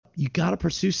you got to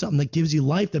pursue something that gives you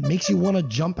life, that makes you want to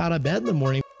jump out of bed in the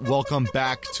morning. Welcome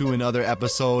back to another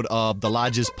episode of The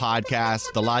Lodges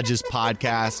Podcast. The Lodges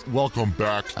Podcast. Welcome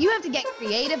back. You have to get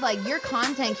creative. Like, your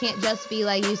content can't just be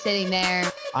like you sitting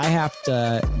there. I have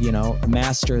to,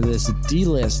 master this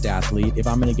D-list athlete if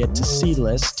I'm going to get to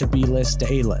C-list, to B-list,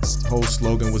 to A-list. Whole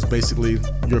slogan was basically,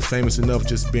 you're famous enough,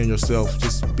 just being yourself,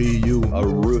 just be you. A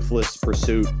ruthless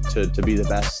pursuit to be the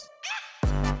best.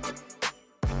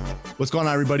 What's going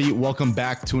on, everybody? Welcome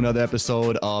back to another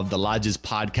episode of The Lodges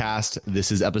Podcast.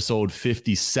 This is episode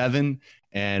 57.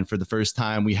 And for the first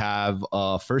time, we have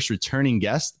a first returning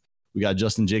guest. We got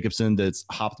Justin Jacobson that's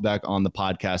hopped back on the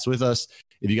podcast with us.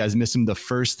 If you guys missed him the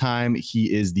first time,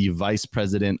 he is the vice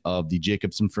president of the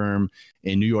Jacobson firm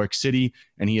in New York City.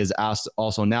 And he has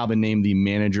also now been named the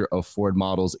manager of Ford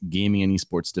Model's gaming and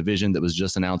esports division that was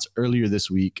just announced earlier this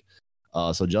week.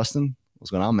 So Justin, what's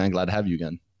going on, man? Glad to have you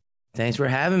again. Thanks for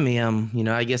having me.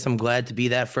 I guess I'm glad to be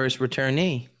that first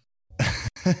returnee.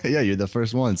 Yeah, you're the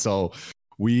first one. So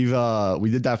we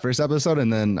did that first episode,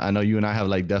 and then I know you and I have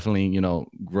definitely,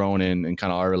 grown in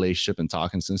kind of our relationship and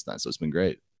talking since then. So it's been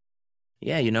great.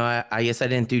 Yeah, I guess I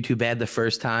didn't do too bad the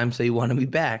first time, so you want to be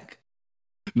back.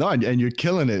 No, and you're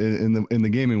killing it in the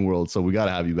gaming world, so we got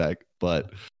to have you back.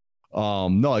 But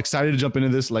no, excited to jump into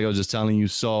this. Like I was just telling you.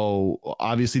 So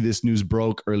obviously this news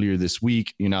broke earlier this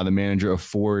week. You're now the manager of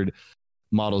Ford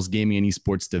Model's gaming and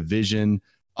esports division.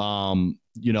 A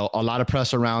lot of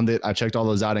press around it. I checked all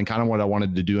those out, and kind of what I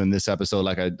wanted to do in this episode,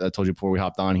 like I told you before we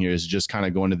hopped on here, is just kind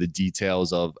of go into the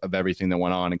details of everything that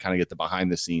went on and kind of get the behind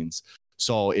the scenes.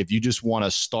 So if you just want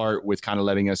to start with kind of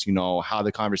letting us, how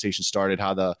the conversation started,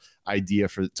 how the idea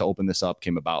to open this up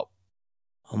came about.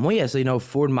 So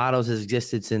Ford Models has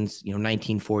existed since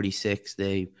 1946.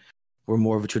 They were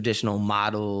more of a traditional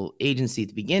model agency at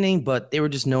the beginning, but they were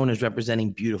just known as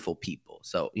representing beautiful people.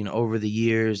 So over the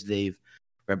years, they've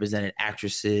represented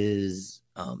actresses,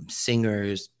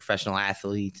 singers, professional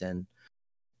athletes, and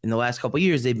in the last couple of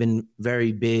years, they've been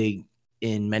very big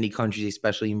in many countries,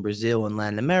 especially in Brazil and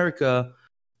Latin America,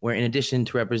 where in addition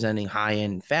to representing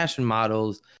high-end fashion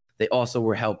models, they also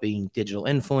were helping digital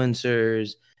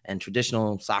influencers and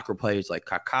traditional soccer players like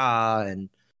Kaká and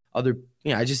other,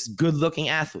 just good-looking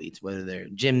athletes, whether they're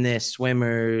gymnasts,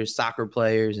 swimmers, soccer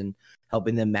players, and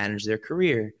helping them manage their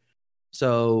career.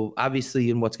 So obviously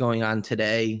in what's going on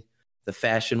today, the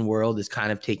fashion world is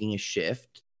kind of taking a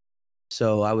shift.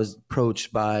 So I was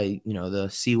approached by, the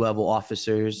C-level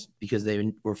officers because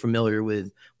they were familiar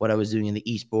with what I was doing in the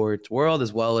esports world,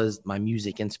 as well as my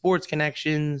music and sports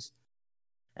connections.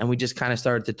 And we just kind of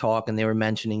started to talk, and they were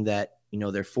mentioning that,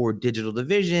 their Ford digital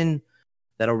division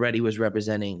that already was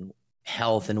representing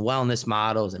health and wellness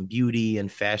models and beauty and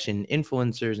fashion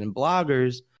influencers and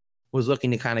bloggers was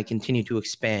looking to kind of continue to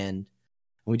expand.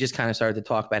 And we just kind of started to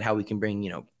talk about how we can bring,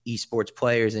 esports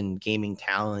players and gaming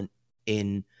talent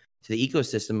in to the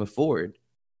ecosystem of Ford.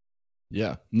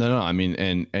 Yeah, no. I mean,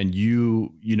 and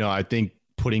you, I think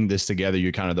putting this together,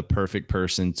 you're kind of the perfect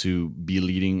person to be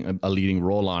leading a leading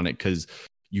role on it, because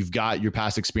you've got your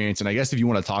past experience. And I guess if you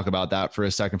want to talk about that for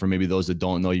a second, for maybe those that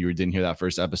don't know you or didn't hear that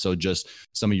first episode, just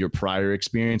some of your prior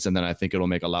experience. And then I think it'll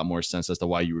make a lot more sense as to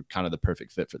why you were kind of the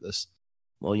perfect fit for this.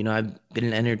 Well, I've been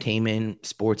an entertainment,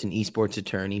 sports, and esports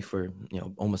attorney for,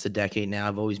 almost a decade now.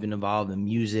 I've always been involved in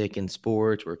music and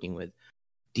sports, working with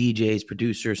DJs,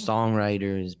 producers,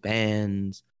 songwriters,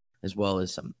 bands, as well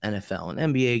as some NFL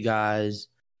and NBA guys,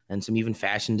 and some even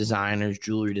fashion designers,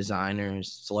 jewelry designers,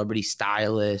 celebrity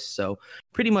stylists. So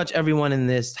pretty much everyone in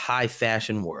this high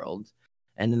fashion world.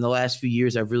 And in the last few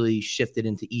years, I've really shifted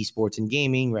into esports and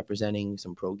gaming, representing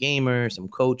some pro gamers, some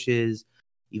coaches,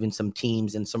 even some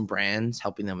teams and some brands,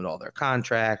 helping them with all their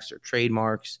contracts, their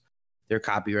trademarks, their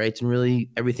copyrights, and really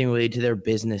everything related to their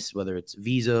business, whether it's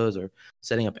visas or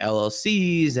setting up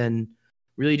LLCs, and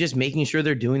really just making sure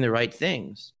they're doing the right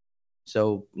things.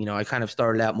 So, I kind of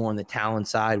started out more on the talent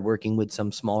side, working with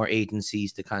some smaller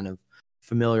agencies to kind of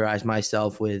familiarize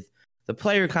myself with the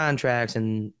player contracts.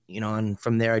 And, and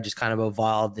from there, I just kind of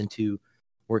evolved into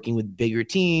working with bigger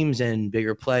teams and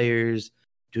bigger players,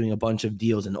 doing a bunch of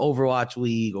deals in Overwatch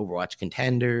League, Overwatch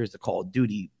Contenders, the Call of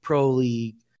Duty Pro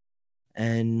League,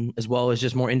 and as well as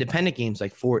just more independent games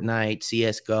like Fortnite,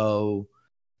 CSGO,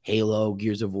 Halo,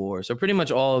 Gears of War. So pretty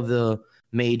much all of the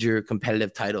major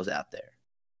competitive titles out there.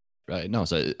 Right. No.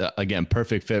 So again,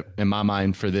 perfect fit in my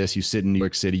mind for this. You sit in New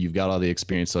York City, you've got all the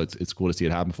experience. So it's cool to see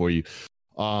it happen for you.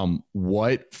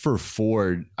 What for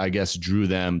Ford, I guess, drew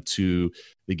them to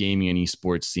the gaming and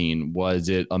esports scene? Was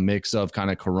it a mix of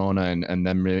kind of Corona and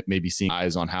then maybe seeing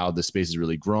eyes on how the space has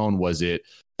really grown? Was it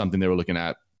something they were looking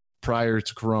at prior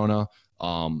to Corona?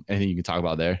 Anything you can talk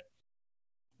about there?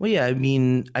 Well, yeah, I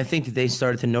mean, I think that they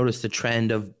started to notice the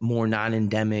trend of more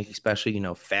non-endemic, especially,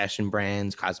 fashion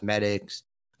brands, cosmetics,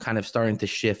 kind of starting to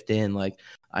shift in. Like,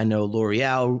 I know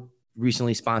L'Oreal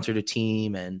recently sponsored a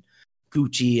team, and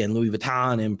Gucci and Louis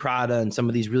Vuitton and Prada and some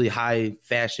of these really high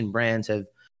fashion brands have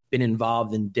been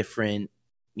involved in different,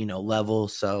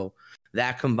 levels. So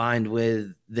that combined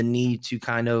with the need to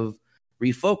kind of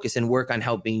refocus and work on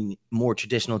helping more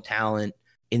traditional talent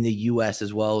in the US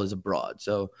as well as abroad.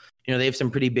 So, they have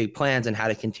some pretty big plans on how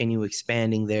to continue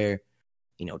expanding their,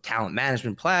 talent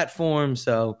management platform.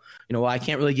 So, while I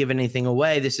can't really give anything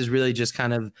away, this is really just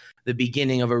kind of the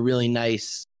beginning of a really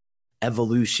nice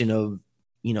evolution of,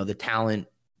 the talent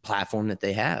platform that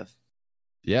they have.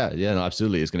 Yeah, no,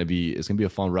 absolutely. It's gonna be a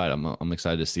fun ride. I'm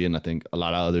excited to see it, and I think a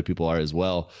lot of other people are as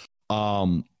well.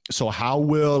 So I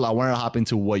want to hop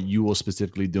into what you will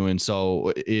specifically doing.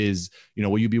 So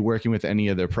will you be working with any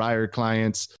of their prior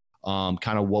clients?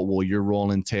 Kind of what will your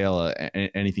role entail?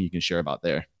 Anything you can share about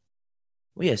there?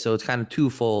 Well, yeah, so it's kind of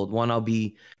twofold. One, I'll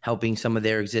be helping some of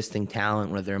their existing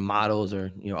talent, whether they're models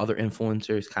or other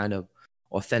influencers, kind of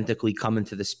authentically come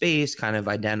into the space, kind of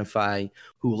identify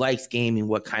who likes gaming,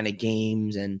 what kind of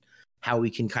games, and how we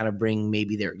can kind of bring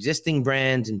maybe their existing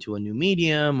brands into a new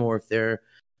medium, or if there are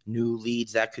new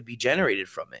leads that could be generated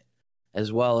from it,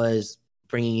 as well as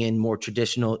bringing in more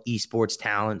traditional esports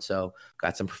talent. So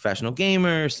got some professional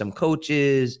gamers, some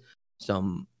coaches,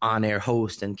 some on-air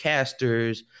hosts and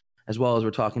casters, as well as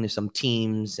we're talking to some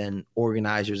teams and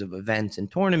organizers of events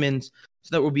and tournaments,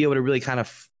 so that we'll be able to really kind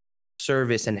of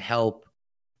service and help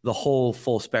the whole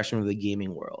full spectrum of the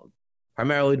gaming world.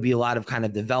 Primarily to be a lot of kind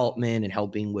of development and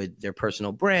helping with their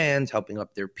personal brands, helping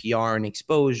up their PR and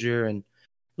exposure, and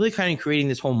really kind of creating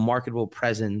this whole marketable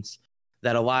presence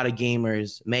that a lot of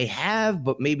gamers may have,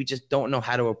 but maybe just don't know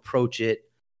how to approach it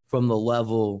from the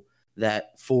level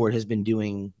that Ford has been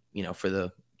doing, for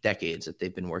the decades that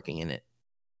they've been working in it.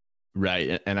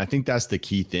 Right. And I think that's the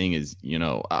key thing is,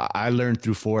 I learned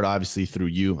through Ford, obviously through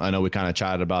you. I know we kind of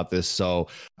chatted about this. So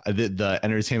the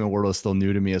entertainment world is still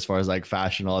new to me as far as like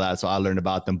fashion, all that. So I learned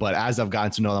about them. But as I've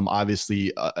gotten to know them,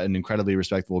 obviously an incredibly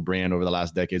respectable brand over the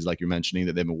last decades, like you're mentioning,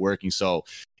 that they've been working. So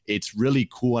it's really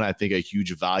cool. And I think a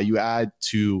huge value add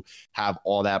to have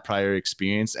all that prior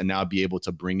experience and now be able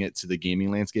to bring it to the gaming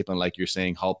landscape. And like you're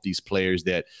saying, help these players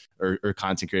that are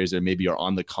content creators that maybe are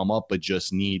on the come up, but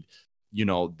just need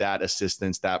that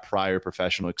assistance, that prior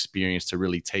professional experience to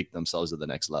really take themselves to the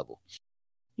next level.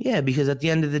 Yeah, because at the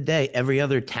end of the day, every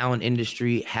other talent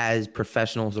industry has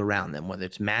professionals around them, whether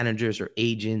it's managers or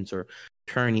agents or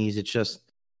attorneys. It's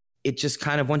just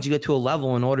kind of, once you get to a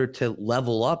level, in order to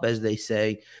level up, as they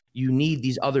say, you need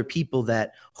these other people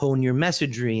that hone your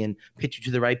messagery and pitch you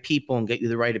to the right people and get you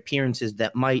the right appearances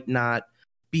that might not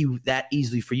be that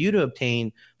easily for you to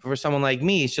obtain. But for someone like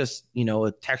me, it's just,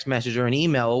 a text message or an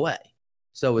email away.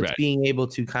 So it's being able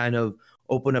to kind of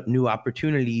open up new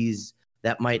opportunities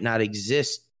that might not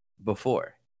exist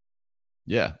before.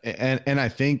 Yeah. And I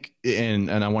think, and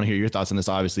I want to hear your thoughts on this,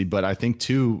 obviously, but I think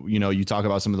too, you talk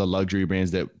about some of the luxury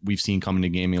brands that we've seen coming to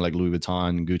gaming, like Louis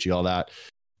Vuitton, Gucci, all that.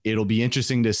 It'll be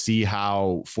interesting to see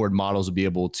how Ford models will be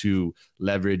able to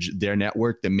leverage their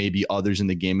network that maybe others in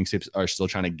the gaming space are still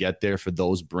trying to get there for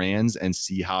those brands, and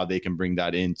see how they can bring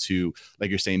that into,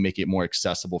 like you're saying, make it more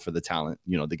accessible for the talent,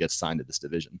 that gets signed to this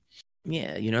division.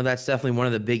 Yeah. That's definitely one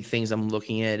of the big things I'm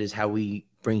looking at, is how we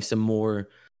bring some more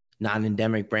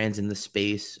non-endemic brands in the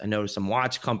space. I know some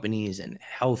watch companies and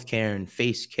healthcare and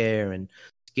face care and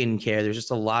skincare. There's just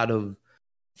a lot of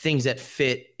things that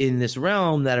fit in this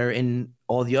realm that are in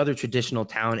all the other traditional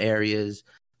town areas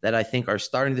that I think are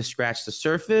starting to scratch the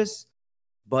surface.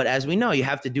 But as we know, you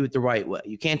have to do it the right way.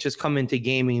 You can't just come into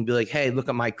gaming and be like, hey, look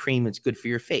at my cream, it's good for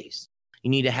your face. You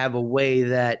need to have a way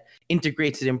that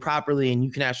integrates it in properly, and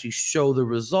you can actually show the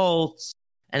results,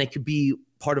 and it could be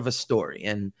part of a story.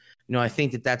 And, I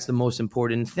think that that's the most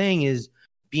important thing, is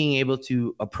being able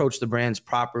to approach the brands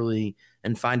properly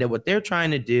and find out what they're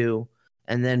trying to do,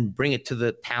 and then bring it to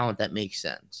the talent that makes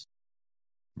sense.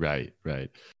 Right.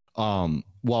 Well,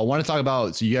 I want to talk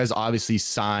about, so you guys obviously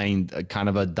signed a kind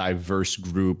of a diverse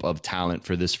group of talent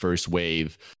for this first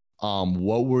wave.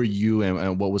 What were you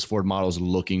and what was Ford Models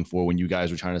looking for when you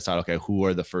guys were trying to decide, okay, who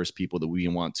are the first people that we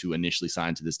want to initially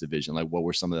sign to this division? Like, what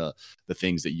were some of the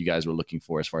things that you guys were looking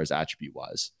for as far as attribute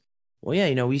wise? Well,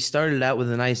 yeah, we started out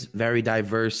with a nice, very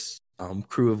diverse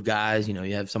crew of guys. You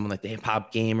have someone like the hip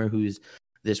hop gamer, who's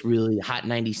this really hot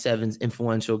 97s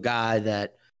influential guy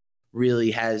that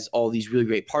really has all these really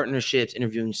great partnerships,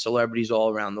 interviewing celebrities all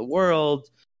around the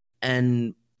world.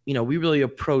 And, we really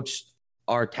approached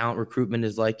our talent recruitment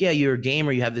as like, yeah, you're a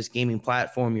gamer, you have this gaming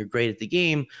platform, you're great at the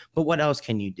game, but what else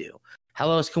can you do? how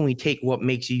else can we take what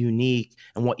makes you unique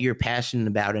and what you're passionate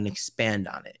about and expand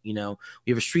on it? You know,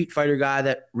 we have a Street Fighter guy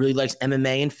that really likes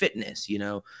MMA and fitness. You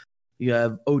know, you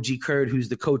have OG Kurt, who's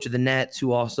the coach of the Nets,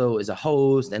 who also is a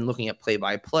host and looking at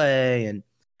play-by-play and,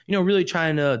 you know, really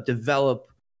trying to develop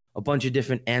a bunch of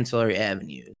different ancillary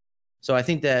avenues. So I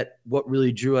think that what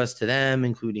really drew us to them,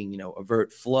 including, you know,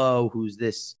 Avert Flow, who's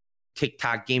this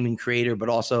TikTok gaming creator, but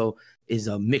also is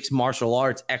a mixed martial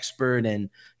arts expert and,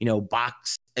 you know,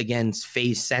 box against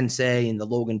FaZe Sensei and the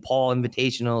Logan Paul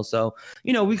Invitational. So,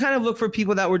 you know, we kind of look for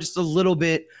people that were just a little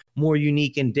bit more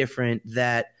unique and different,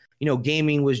 that, you know,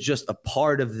 gaming was just a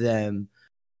part of them.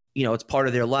 You know, it's part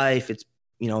of their life. It's,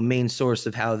 you know, a main source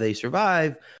of how they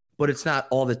survive, but it's not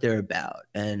all that they're about.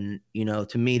 And, you know,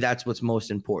 to me, that's what's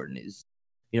most important is,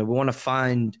 you know, we want to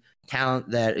find talent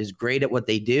that is great at what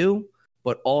they do,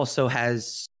 but also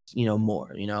has, you know,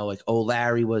 more, you know, like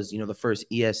Larry was, you know, the first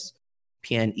ESPN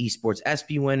Esports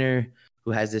ESPY winner,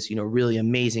 who has this, you know, really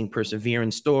amazing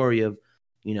perseverance story of,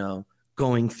 you know,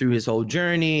 going through his whole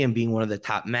journey and being one of the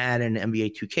top Madden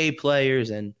NBA 2K players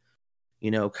and, you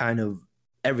know, kind of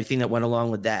everything that went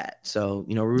along with that. So,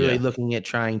 you know, we're really looking at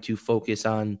trying to focus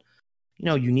on, you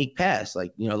know, unique paths.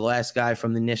 Like, you know, the last guy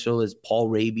from the initial is Paul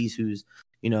Rabies, who's,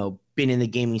 you know, been in the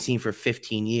gaming scene for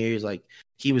 15 years. Like,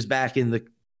 he was back in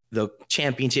the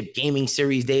championship gaming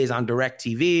series days on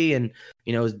DirecTV and,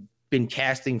 you know, has been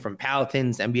casting from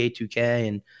Paladins, NBA 2K.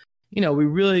 And, you know, we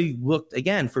really looked,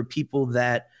 again, for people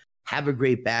that have a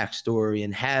great backstory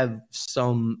and have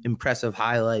some impressive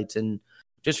highlights and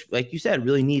just, like you said,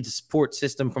 really needs a support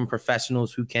system from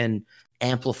professionals who can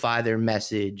amplify their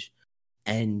message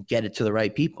and get it to the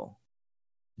right people.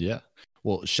 Yeah.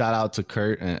 Well, shout out to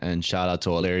Kurt and shout out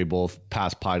to Larry, both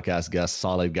past podcast guests,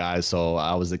 solid guys. So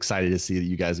I was excited to see that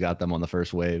you guys got them on the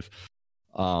first wave.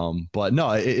 But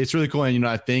no, it's really cool. And, you know,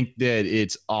 I think that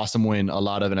it's awesome when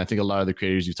and I think a lot of the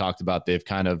creators you talked about, they've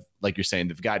kind of, like you're saying,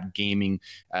 they've got gaming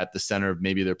at the center of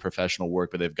maybe their professional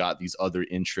work, but they've got these other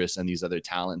interests and these other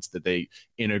talents that they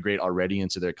integrate already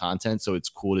into their content. So it's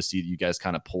cool to see that you guys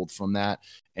kind of pulled from that.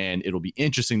 And it'll be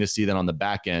interesting to see then on the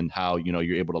back end, how, you know,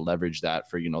 you're able to leverage that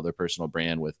for, you know, their personal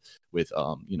brand with,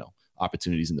 you know,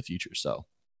 opportunities in the future. So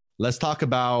let's talk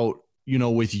about, you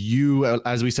know, with you,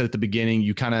 as we said at the beginning,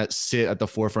 you kind of sit at the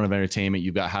forefront of entertainment.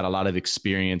 You've had a lot of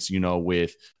experience, you know,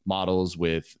 with models,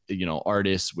 with, you know,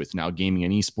 artists, with now gaming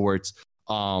and esports.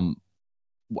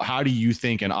 How do you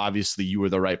think, and obviously you were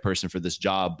the right person for this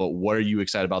job, but what are you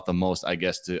excited about the most, I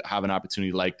guess, to have an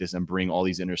opportunity like this and bring all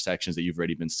these intersections that you've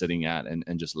already been sitting at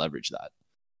and just leverage that?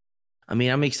 I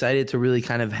mean, I'm excited to really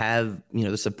kind of have, you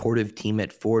know, the supportive team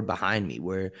at Ford behind me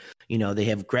where, you know, they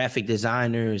have graphic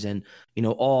designers and, you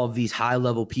know, all of these high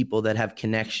level people that have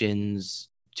connections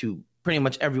to pretty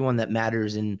much everyone that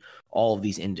matters in all of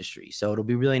these industries. So it'll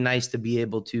be really nice to be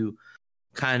able to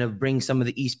kind of bring some of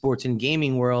the esports and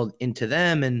gaming world into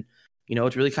them. And, you know,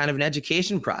 it's really kind of an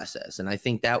education process. And I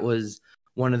think that was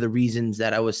one of the reasons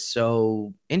that I was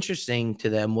so interesting to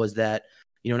them, was that,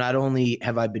 you know, not only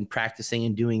have I been practicing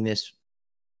and doing this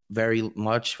very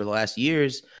much for the last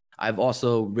years, I've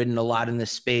also written a lot in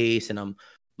this space, and I'm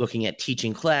looking at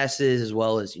teaching classes as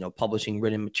well as, you know, publishing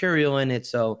written material in it.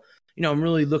 So, you know, I'm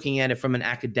really looking at it from an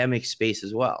academic space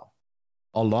as well.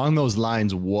 Along those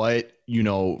lines, what, you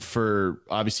know, for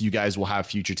obviously you guys will have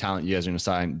future talent you guys are going to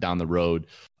sign down the road.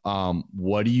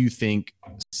 What do you think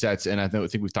sets, and I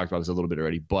think we've talked about this a little bit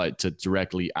already, but to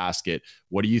directly ask it,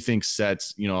 what do you think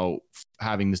sets, you know,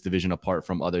 having this division apart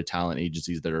from other talent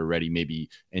agencies that are already maybe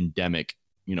endemic,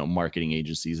 you know, marketing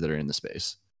agencies that are in the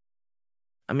space?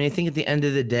 I mean, I think at the end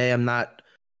of the day, I'm not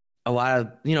a lot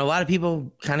of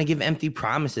people kind of give empty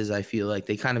promises. I feel like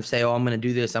they kind of say, oh, I'm going to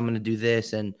do this, I'm going to do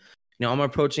this. And, you know, I'm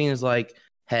approaching it as like,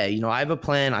 hey, you know, I have a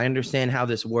plan. I understand how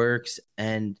this works.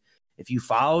 And if you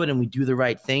follow it and we do the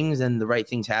right things and the right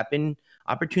things happen,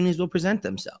 opportunities will present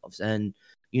themselves. And,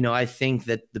 you know, I think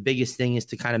that the biggest thing is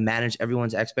to kind of manage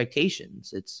everyone's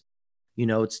expectations. It's, you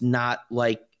know, it's not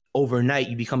like overnight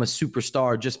you become a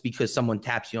superstar just because someone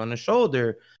taps you on the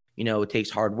shoulder. You know, it takes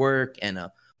hard work and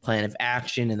a plan of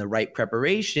action and the right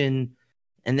preparation.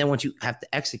 And then once you have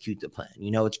to execute the plan,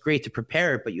 you know, it's great to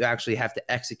prepare it, but you actually have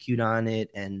to execute on it.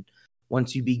 And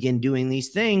once you begin doing these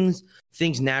things,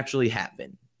 things naturally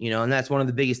happen. You know, and that's one of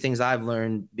the biggest things I've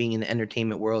learned being in the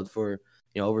entertainment world for,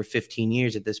 you know, over 15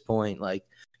 years at this point. Like,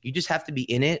 you just have to be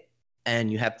in it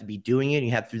and you have to be doing it. And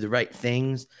you have to do the right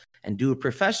things and do it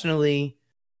professionally,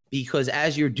 because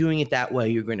as you're doing it that way,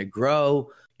 you're going to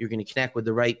grow, you're going to connect with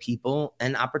the right people,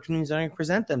 and opportunities are going to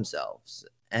present themselves.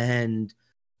 And,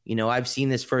 you know, I've seen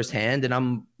this firsthand, and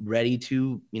I'm ready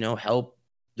to, you know, help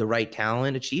the right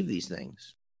talent achieve these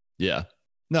things. Yeah.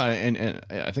 No, and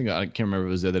I think I can't remember if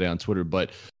it was the other day on Twitter,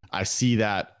 but I see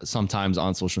that sometimes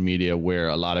on social media where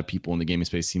a lot of people in the gaming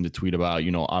space seem to tweet about,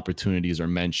 opportunities are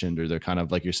mentioned, or they're kind of,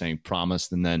 like you're saying,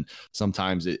 promised, and then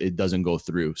sometimes it doesn't go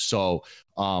through. So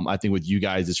I think with you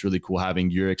guys, it's really cool having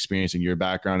your experience and your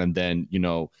background, and then,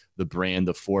 the brand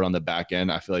of Ford on the back end.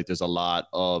 I feel like there's a lot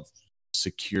of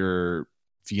secure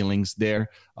feelings there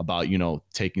about,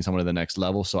 taking someone to the next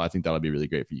level. So I think that'll be really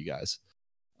great for you guys.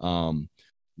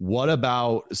 What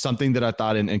about something that I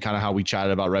thought, and kind of how we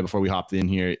chatted about right before we hopped in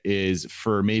here, is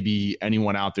for maybe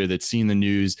anyone out there that's seen the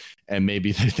news and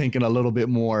maybe they're thinking a little bit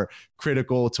more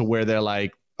critical to where they're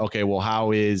like, okay, well,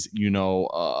 how is,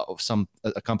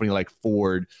 a company like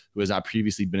Ford, who has not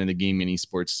previously been in the gaming and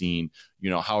esports scene,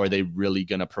 how are they really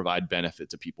going to provide benefit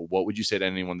to people? What would you say to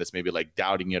anyone that's maybe like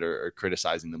doubting it or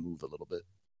criticizing the move a little bit?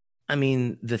 I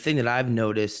mean, the thing that I've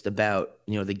noticed about,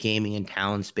 the gaming and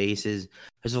talent space is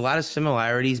there's a lot of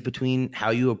similarities between how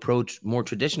you approach more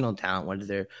traditional talent, whether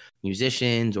they're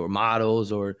musicians or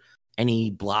models or any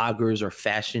bloggers or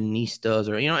fashionistas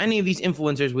or, any of these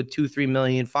influencers with 2-3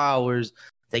 million followers.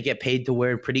 They get paid to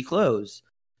wear pretty clothes.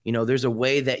 There's a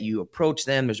way that you approach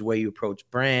them. There's a way you approach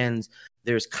brands.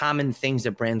 There's common things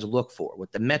that brands look for,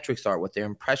 what the metrics are, what their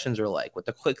impressions are like, what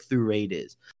the click-through rate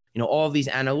is. All of these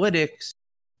analytics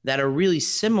that are really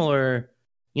similar.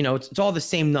 It's all the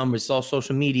same numbers. It's all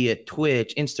social media,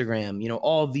 Twitch, Instagram,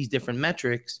 all of these different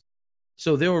metrics.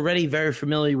 So they're already very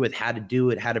familiar with how to do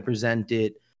it, how to present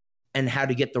it, and how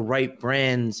to get the right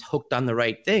brands hooked on the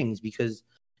right things, because,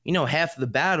 half of the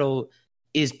battle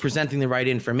is presenting the right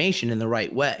information in the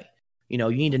right way. You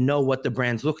need to know what the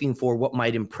brand's looking for, what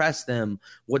might impress them,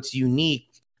 what's unique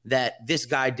that this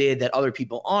guy did that other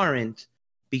people aren't,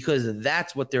 because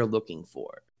that's what they're looking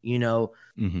for.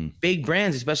 Big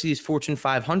brands, especially these Fortune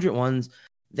 500 ones,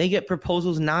 they get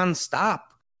proposals nonstop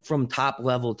from top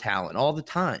level talent all the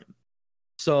time.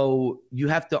 So you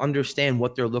have to understand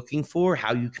what they're looking for,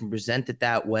 how you can present it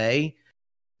that way.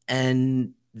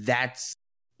 And that's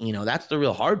the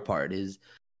real hard part is,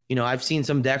 I've seen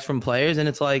some decks from players and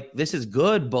it's like, this is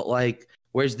good, but like,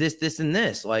 where's this, and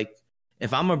this? Like,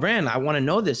 if I'm a brand, I want to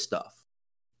know this stuff.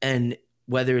 And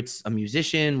whether it's a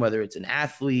musician, whether it's an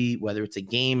athlete, whether it's a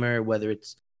gamer, whether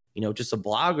it's, just a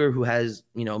blogger who has,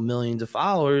 millions of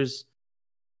followers,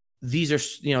 these are,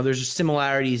 there's just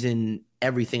similarities in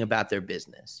everything about their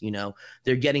business.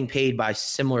 They're getting paid by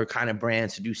similar kind of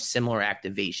brands to do similar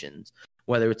activations,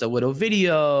 whether it's a little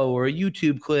video or a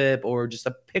YouTube clip or just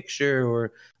a picture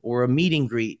or a meet and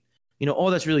greet. All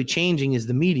that's really changing is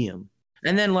the medium.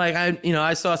 And then like,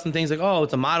 I saw some things like, oh,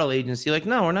 it's a model agency. Like,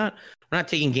 no, we're not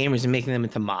taking gamers and making them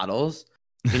into models.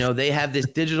 They have this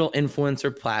digital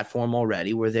influencer platform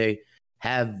already where they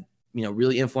have,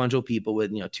 really influential people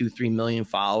with, 2-3 million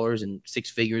followers and 6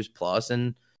 figures plus.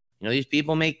 And, these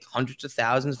people make hundreds of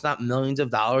thousands, if not millions of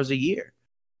dollars a year.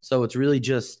 So it's really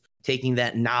just taking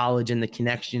that knowledge and the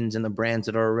connections and the brands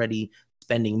that are already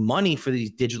spending money for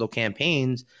these digital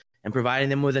campaigns and providing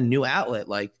them with a new outlet.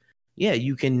 Like, yeah,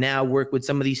 you can now work with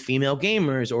some of these female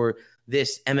gamers or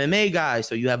this MMA guy.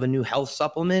 So you have a new health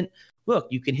supplement. Look,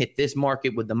 you can hit this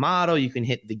market with the model. You can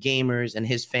hit the gamers and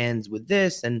his fans with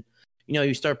this. And,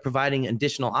 you start providing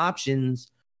additional options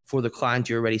for the client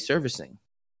you're already servicing.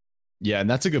 Yeah, and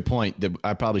that's a good point that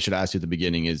I probably should ask you at the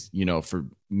beginning is, for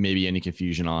maybe any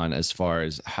confusion on as far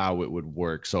as how it would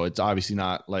work. So it's obviously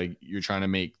not like you're trying to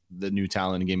make the new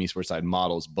talent and gaming sports side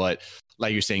models, but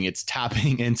like you're saying, it's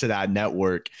tapping into that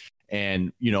network.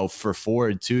 And, for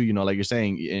Ford too, like you're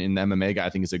saying in the MMA guy, I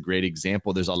think it's a great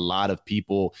example. There's a lot of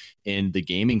people in the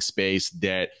gaming space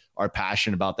that are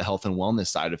passionate about the health and wellness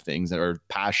side of things, that are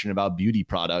passionate about beauty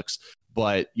products.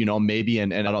 But, maybe,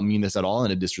 and I don't mean this at all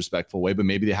in a disrespectful way, but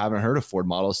maybe they haven't heard of Ford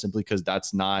models simply because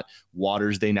that's not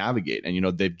waters they navigate.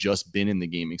 And, they've just been in the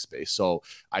gaming space. So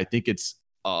I think it's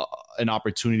an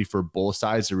opportunity for both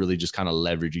sides to really just kind of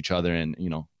leverage each other and,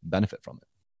 benefit from it.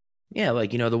 Yeah,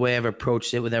 like, the way I've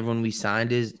approached it with everyone we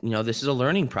signed is, this is a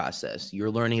learning process. You're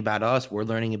learning about us. We're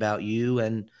learning about you.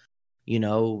 And,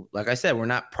 like I said, we're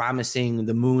not promising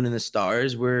the moon and the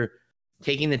stars. We're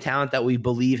taking the talent that we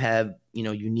believe have,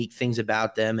 unique things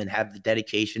about them and have the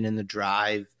dedication and the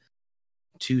drive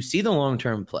to see the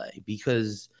long-term play.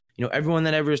 Because, everyone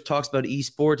that ever talks about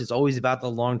esports, it's always about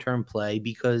the long-term play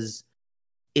because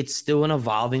it's still an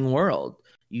evolving world.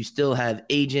 You still have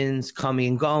agents coming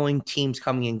and going, teams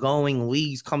coming and going,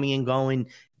 leagues coming and going,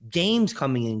 games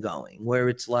coming and going, where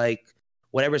it's like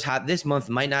whatever's hot this month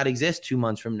might not exist 2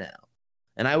 months from now.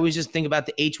 And I always just think about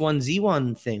the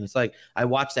H1Z1 thing. It's like I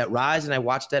watched that rise and I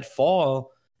watched that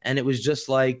fall, and it was just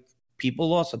like people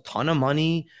lost a ton of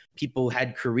money. People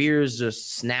had careers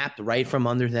just snapped right from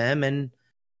under them. And,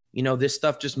 this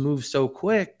stuff just moves so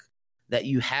quick that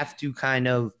you have to kind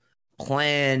of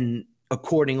plan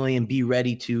accordingly and be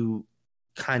ready to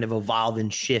kind of evolve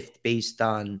and shift based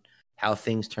on how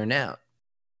things turn out.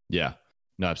 Yeah,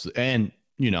 no, absolutely. And,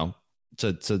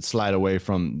 to slide away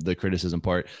from the criticism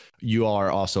part, you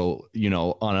are also,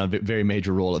 on a very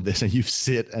major role of this, and you've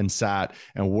sat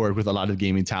and worked with a lot of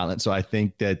gaming talent. So I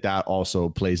think that also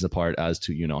plays a part as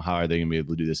to, how are they going to be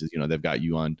able to do this? Is, they've got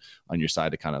you on your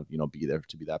side to kind of, be there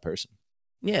to be that person.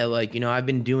 Yeah. Like, I've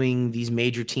been doing these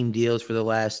major team deals for the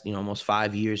last, almost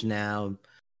 5 years now.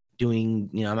 Doing,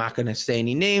 I'm not going to say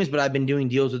any names, but I've been doing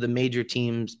deals with the major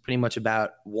teams, pretty much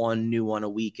about one new one a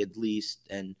week at least.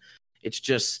 And it's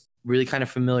just really kind of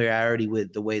familiarity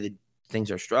with the way that things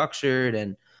are structured.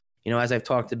 And, as I've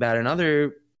talked about in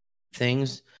other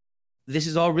things, this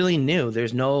is all really new.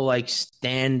 There's no like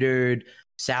standard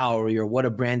salary or what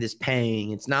a brand is paying.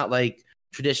 It's not like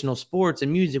traditional sports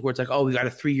and music where it's like, oh, we got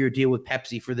a 3-year deal with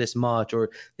Pepsi for this much,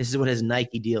 or this is what his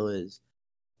Nike deal is.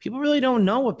 People really don't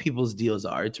know what people's deals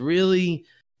are. It's really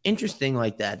interesting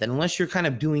like that unless you're kind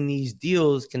of doing these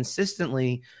deals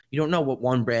consistently, you don't know what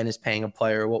one brand is paying a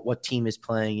player, what team is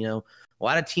playing. A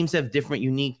lot of teams have different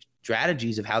unique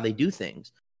strategies of how they do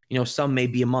things. Some may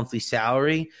be a monthly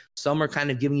salary. Some are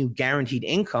kind of giving you guaranteed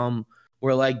income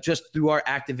where like just through our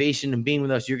activation and being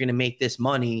with us, you're going to make this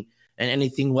money and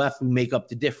anything left, we make up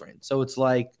the difference. So it's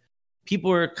like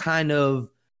people are kind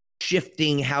of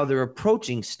shifting how they're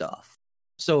approaching stuff.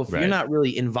 So if you're not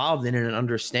really involved in it and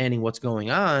understanding what's going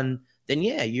on, then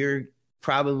yeah, you're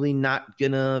probably not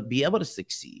going to be able to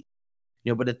succeed.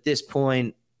 But at this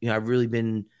point, I've really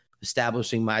been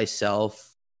establishing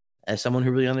myself as someone who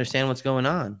really understands what's going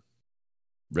on.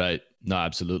 Right. No,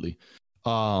 absolutely.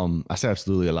 I say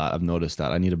absolutely a lot. I've noticed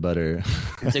that. I need a better.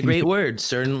 It's a great word.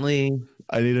 Certainly.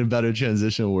 I need a better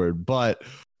transition word. But,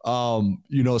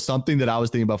 something that I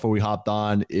was thinking about before we hopped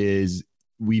on is,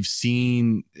 we've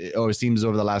seen, or it seems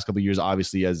over the last couple of years,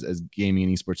 obviously, as gaming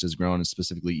and esports has grown, and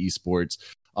specifically esports,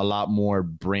 a lot more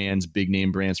brands, big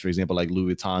name brands, for example, like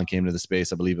Louis Vuitton came to the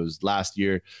space. I believe it was last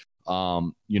year.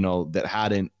 That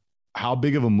hadn't. How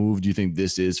big of a move do you think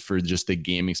this is for just the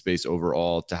gaming space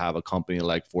overall to have a company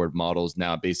like Ford Models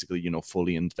now basically,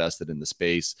 fully invested in the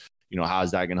space? How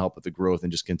is that going to help with the growth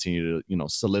and just continue to,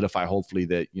 solidify, hopefully,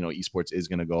 that, esports is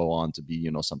going to go on to be,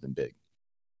 something big?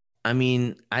 I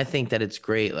mean, I think that it's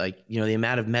great. Like, the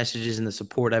amount of messages and the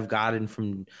support I've gotten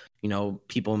from,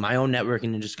 people in my own network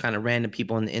and just kind of random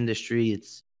people in the industry.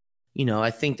 It's,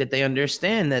 I think that they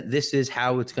understand that this is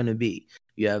how it's going to be.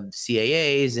 You have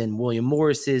CAAs and William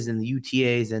Morris's and the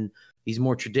UTAs and these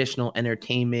more traditional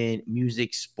entertainment,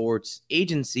 music, sports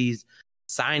agencies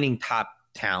signing top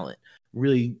talent,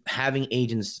 really having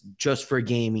agents just for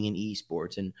gaming and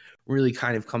esports and really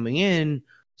kind of coming in.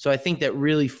 So I think that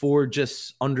really Ford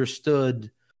just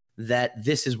understood that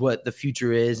this is what the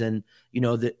future is. And,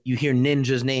 that you hear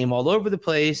Ninja's name all over the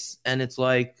place and it's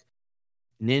like,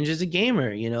 Ninja's a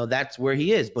gamer, that's where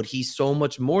he is, but he's so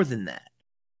much more than that.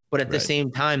 But at the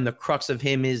same time, the crux of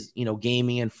him is,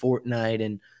 gaming and Fortnite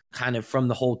and kind of from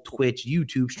the whole Twitch,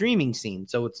 YouTube streaming scene.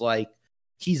 So it's like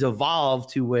he's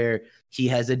evolved to where he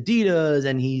has Adidas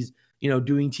and he's,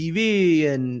 doing TV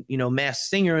and, Masked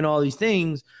Singer and all these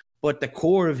things. But the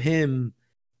core of him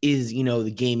is,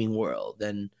 the gaming world.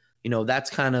 And, that's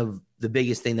kind of the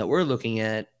biggest thing that we're looking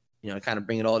at, to kind of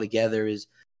bring it all together is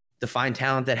to find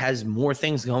talent that has more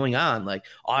things going on. Like,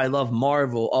 oh, I love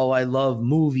Marvel. Oh, I love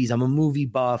movies. I'm a movie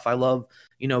buff. I love,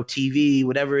 TV,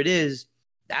 whatever it is.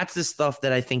 That's the stuff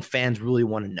that I think fans really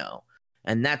want to know.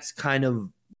 And that's kind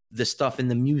of the stuff in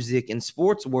the music and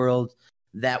sports world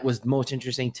that was most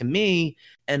interesting to me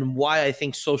and why I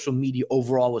think social media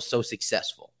overall was so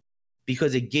successful.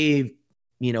 Because it gave,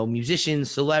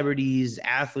 musicians, celebrities,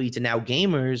 athletes, and now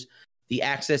gamers the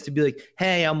access to be like,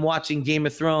 hey, I'm watching Game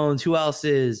of Thrones. Who else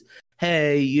is?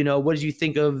 Hey, what did you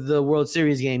think of the World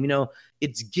Series game?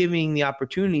 It's giving the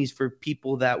opportunities for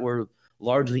people that were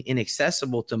largely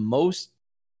inaccessible to most,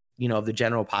 of the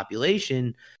general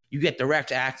population. You get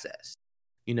direct access,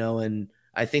 and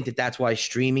I think that that's why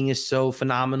streaming is so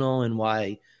phenomenal and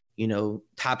why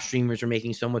top streamers are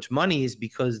making so much money is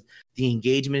because the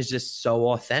engagement is just so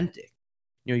authentic.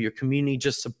 Your community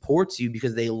just supports you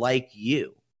because they like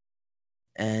you.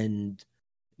 And,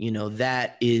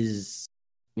 that is,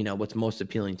 what's most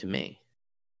appealing to me.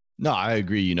 No, I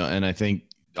agree, and I think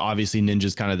obviously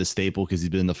Ninja's kind of the staple because he's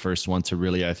been the first one to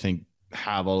really, I think,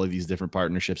 have all of these different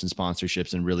partnerships and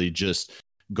sponsorships and really just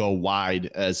go wide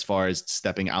as far as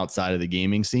stepping outside of the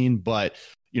gaming scene. But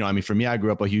for me, I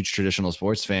grew up a huge traditional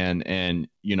sports fan and,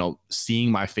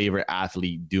 seeing my favorite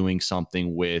athlete doing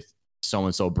something with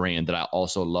so-and-so brand that I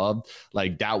also loved.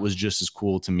 Like that was just as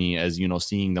cool to me as, you know,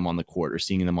 seeing them on the court or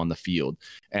seeing them on the field.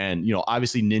 And, you know,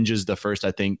 obviously Ninja's the first,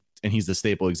 I think, and he's the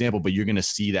staple example, but you're going to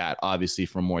see that obviously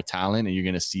from more talent, and you're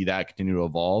going to see that continue to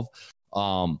evolve.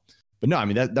 But no, I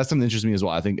mean, that's something that interests me as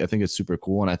well. I think it's super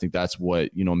cool. And I think that's what,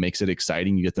 you know, makes it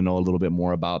exciting. You get to know a little bit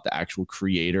more about the actual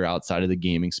creator outside of the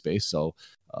gaming space. So,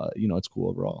 you know, it's cool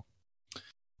overall.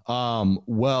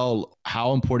 Well,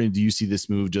 how important do you see this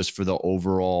move just for the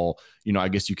overall, you know, I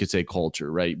guess you could say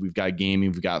culture, right? We've got gaming,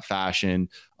 we've got fashion,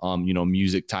 you know,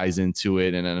 music ties into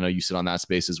it. And I know you sit on that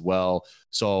space as well.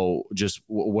 So just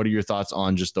what are your thoughts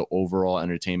on just the overall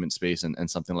entertainment space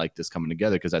and something like this coming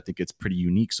together? Because I think it's pretty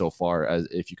unique so far as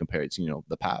if you compare it to, you know,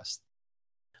 the past.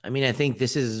 I mean, I think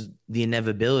this is the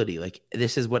inevitability. Like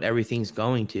this is what everything's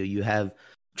going to. You have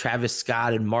Travis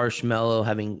Scott and Marshmello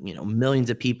having, you know, millions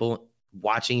of people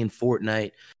watching in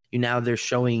Fortnite. They're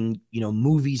showing, you know,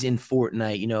 movies in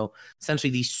Fortnite, you know,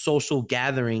 essentially these social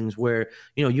gatherings where,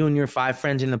 you know, you and your 5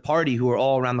 friends in the party who are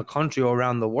all around the country or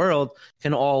around the world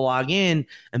can all log in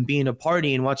and be in a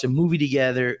party and watch a movie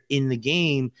together in the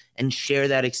game and share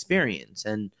that experience.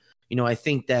 And, you know, I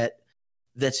think that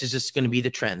this is just going to be the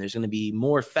trend. There's going to be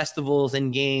more festivals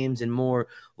and games and more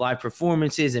live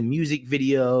performances and music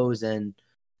videos. And,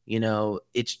 you know,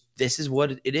 this is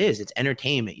what it is. It's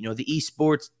entertainment. You know, the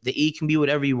esports, the E can be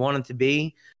whatever you want it to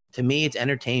be. To me, it's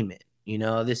entertainment. You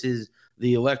know, this is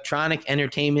the electronic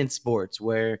entertainment sports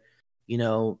where, you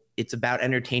know, it's about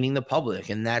entertaining the public.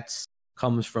 And that's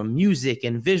comes from music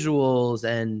and visuals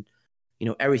and, you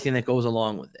know, everything that goes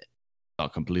along with it. I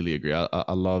completely agree.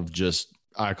 I love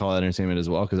I call it entertainment as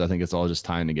well, because I think it's all just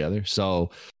tying together.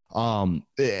 So, and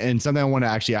something I want to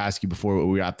actually ask you before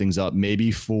we wrap things up,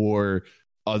 maybe for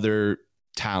other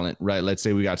talent, right? Let's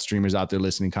say we got streamers out there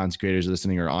listening, content creators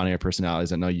listening, or on-air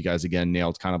personalities. I know you guys, again,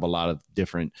 nailed kind of a lot of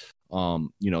different,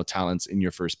 you know, talents in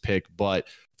your first pick. But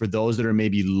for those that are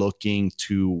maybe looking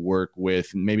to work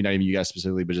with, maybe not even you guys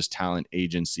specifically, but just talent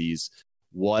agencies,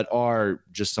 what are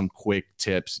just some quick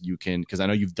tips you can, because I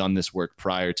know you've done this work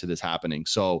prior to this happening.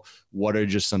 So what are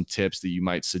just some tips that you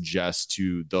might suggest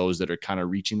to those that are kind of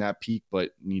reaching that peak,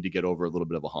 but need to get over a little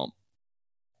bit of a hump?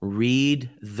 Read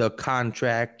the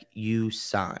contract you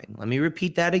sign. Let me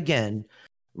repeat that again.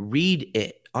 Read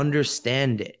it,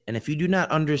 understand it. And if you do not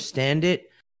understand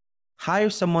it, hire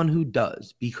someone who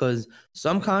does, because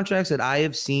some contracts that I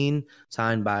have seen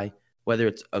signed by, whether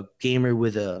it's a gamer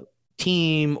with a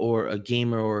team or a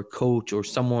gamer or a coach or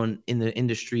someone in the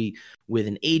industry with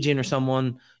an agent or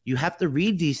someone, you have to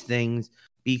read these things,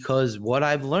 because what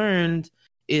I've learned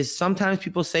is sometimes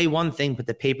people say one thing, but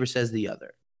the paper says the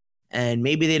other. And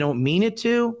maybe they don't mean it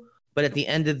to, but at the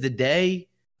end of the day,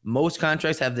 most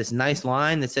contracts have this nice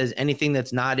line that says anything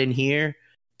that's not in here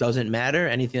doesn't matter.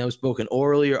 Anything that was spoken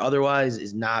orally or otherwise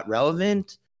is not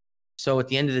relevant. So at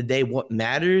the end of the day, what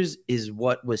matters is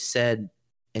what was said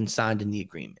and signed in the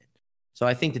agreement. So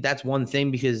I think that that's one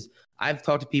thing, because I've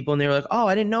talked to people and they're like, oh,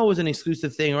 I didn't know it was an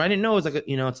exclusive thing, or I didn't know it was like,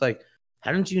 you know, it's like,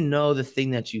 how didn't you know the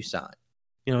thing that you signed?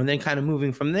 You know, and then kind of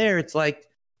moving from there, it's like,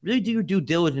 really do your due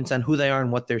diligence on who they are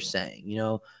and what they're saying. You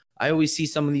know, I always see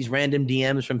some of these random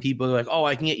DMs from people who are like, oh,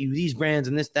 I can get you these brands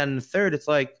and this, that, and the third. It's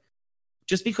like,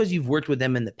 just because you've worked with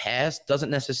them in the past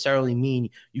doesn't necessarily mean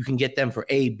you can get them for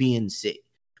A, B, and C.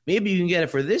 Maybe you can get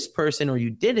it for this person, or you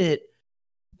did it,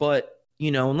 but, you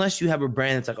know, unless you have a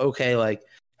brand that's like, okay, like,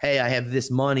 hey, I have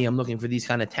this money, I'm looking for these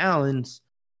kind of talents,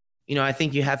 you know, I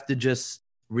think you have to just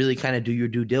really kind of do your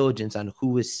due diligence on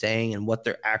who is saying and what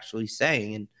they're actually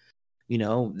saying. And, you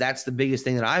know, that's the biggest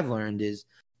thing that I've learned, is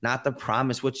not to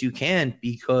promise what you can,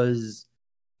 because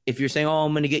if you're saying, oh,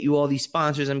 I'm going to get you all these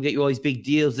sponsors, I'm going to get you all these big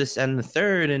deals, this and the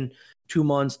third, and 2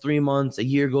 months, 3 months, a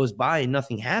year goes by and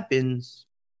nothing happens,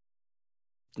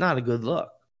 it's not a good look,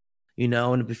 you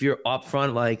know? And if you're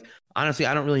upfront, like, honestly,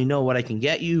 I don't really know what I can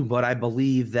get you, but I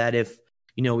believe that if,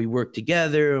 you know, we work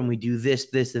together and we do this,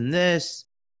 this, and this,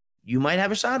 you might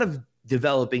have a shot of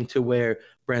developing to where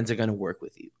brands are going to work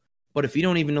with you. But if you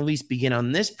don't even at least begin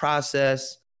on this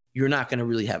process, you're not going to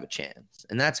really have a chance.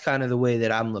 And that's kind of the way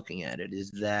that I'm looking at it,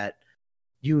 is that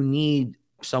you need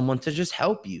someone to just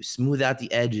help you smooth out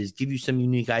the edges, give you some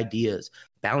unique ideas,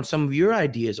 bounce some of your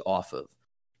ideas off of.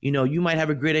 You know, you might have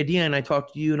a great idea and I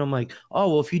talk to you and I'm like, oh,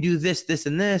 well, if you do this, this,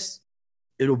 and this,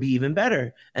 it'll be even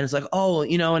better. And it's like, oh,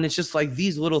 you know, and it's just like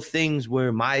these little things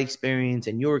where my experience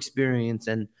and your experience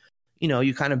and, you know,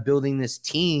 you kind of building this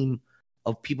team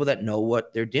of people that know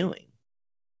what they're doing.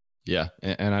 Yeah.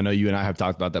 And I know you and I have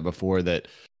talked about that before, that,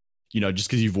 just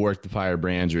because you've worked with prior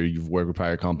brands or you've worked with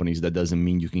prior companies, that doesn't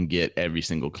mean you can get every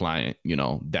single client,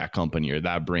 that company or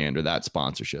that brand or that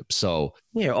sponsorship. So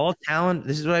yeah, all talent.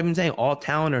 This is what I've been saying. All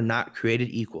talent are not created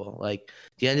equal. Like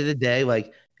at the end of the day,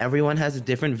 like everyone has a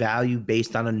different value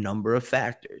based on a number of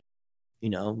factors.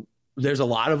 There's a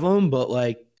lot of them, but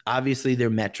like obviously their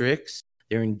metrics,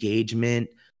 their engagement,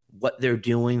 what they're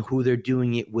doing, who they're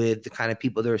doing it with, the kind of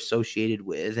people they're associated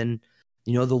with, and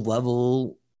the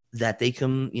level that they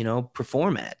can,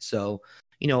 perform at. So,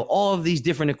 all of these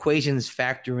different equations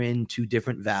factor into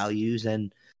different values.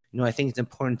 And, I think it's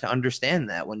important to understand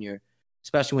that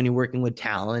especially when you're working with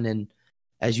talent. And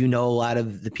as a lot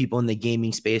of the people in the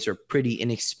gaming space are pretty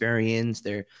inexperienced.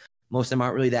 Most of them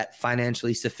aren't really that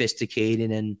financially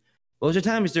sophisticated. And most of the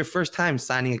time it's their first time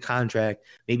signing a contract,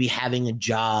 maybe having a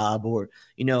job or,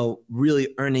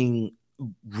 really earning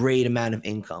great amount of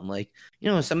income. Like,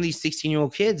 some of these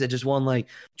 16-year-old kids that just won like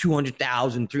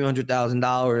 $200,000,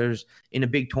 $300,000 in a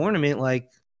big tournament, like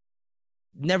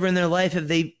never in their life have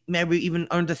they maybe even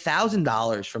earned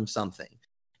 $1,000 from something,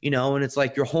 and it's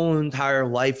like your whole entire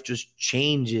life just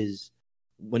changes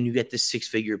when you get this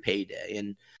 6-figure payday.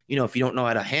 And, if you don't know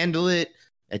how to handle it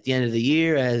at the end of the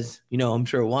year, as, I'm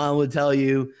sure Juan would tell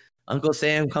you, Uncle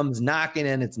Sam comes knocking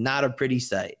and it's not a pretty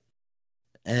sight.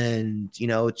 And,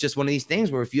 it's just one of these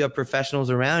things where if you have professionals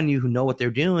around you who know what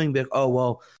they're doing, be like, oh,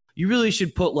 well, you really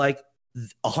should put like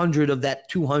 100 of that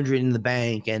 200 in the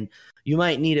bank, and you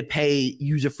might need to pay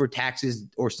user for taxes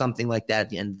or something like that at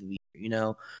the end of the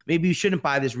year. Maybe you shouldn't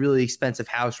buy this really expensive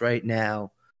house right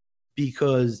now,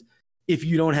 because if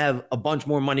you don't have a bunch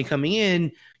more money coming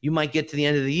in, you might get to the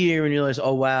end of the year and realize,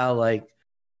 oh, wow, like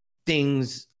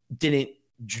things didn't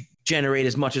generate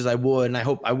as much as I would, and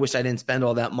I wish I didn't spend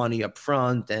all that money up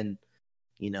front. And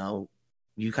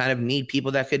you kind of need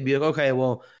people that could be like, okay,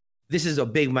 well, this is a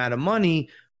big amount of money,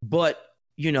 but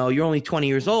you're only 20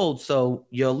 years old, so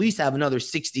you at least have another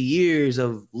 60 years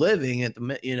of living at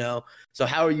the so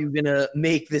how are you gonna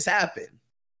make this happen?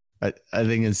 I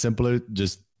think it's simpler,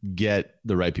 just get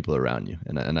the right people around you,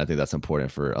 and I think that's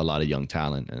important for a lot of young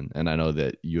talent, and I know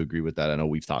that you agree with that. I know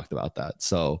we've talked about that.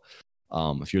 So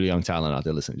if you're a young talent out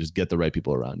there listening, just get the right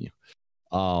people around you.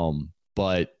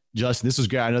 But Justin, this was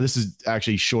great. I know this is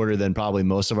actually shorter than probably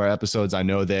most of our episodes. I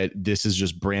know that this is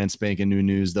just brand spanking new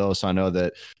news though. So I know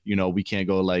that, we can't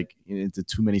go like into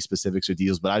too many specifics or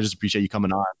deals, but I just appreciate you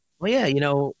coming on. Well,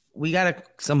 yeah, we got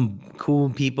some cool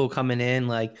people coming in.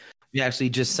 Like we actually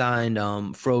just signed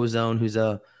Frozone, who's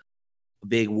a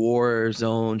big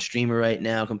Warzone streamer right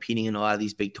now, competing in a lot of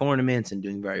these big tournaments and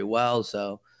doing very well.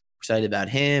 So excited about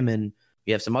him. And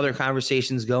we have some other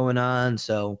conversations going on.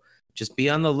 So just be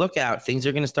on the lookout. Things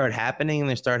are going to start happening, and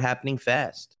they start happening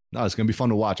fast. No, it's going to be fun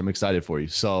to watch. I'm excited for you.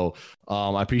 So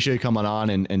I appreciate you coming on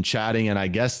and chatting. And I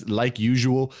guess like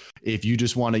usual, if you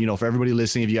just want to, for everybody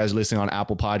listening, if you guys are listening on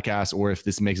Apple Podcasts, or if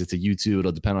this makes it to YouTube,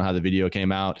 it'll depend on how the video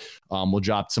came out. We'll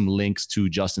drop some links to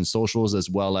Justin's socials, as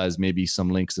well as maybe some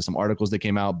links to some articles that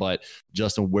came out. But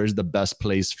Justin, where's the best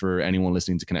place for anyone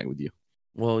listening to connect with you?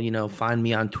 Well, find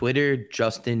me on Twitter,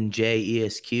 Justin J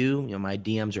ESQ. My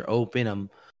DMs are open. I'm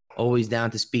always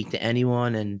down to speak to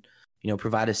anyone and,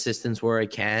 provide assistance where I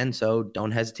can. So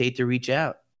don't hesitate to reach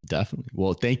out. Definitely.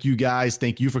 Well, thank you guys.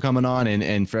 Thank you for coming on.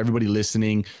 And for everybody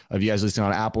listening, if you guys listening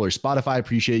on Apple or Spotify,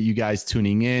 appreciate you guys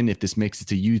tuning in. If this makes it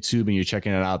to YouTube and you're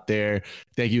checking it out there,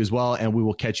 thank you as well. And we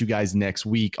will catch you guys next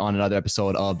week on another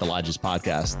episode of the Lodges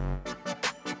Podcast.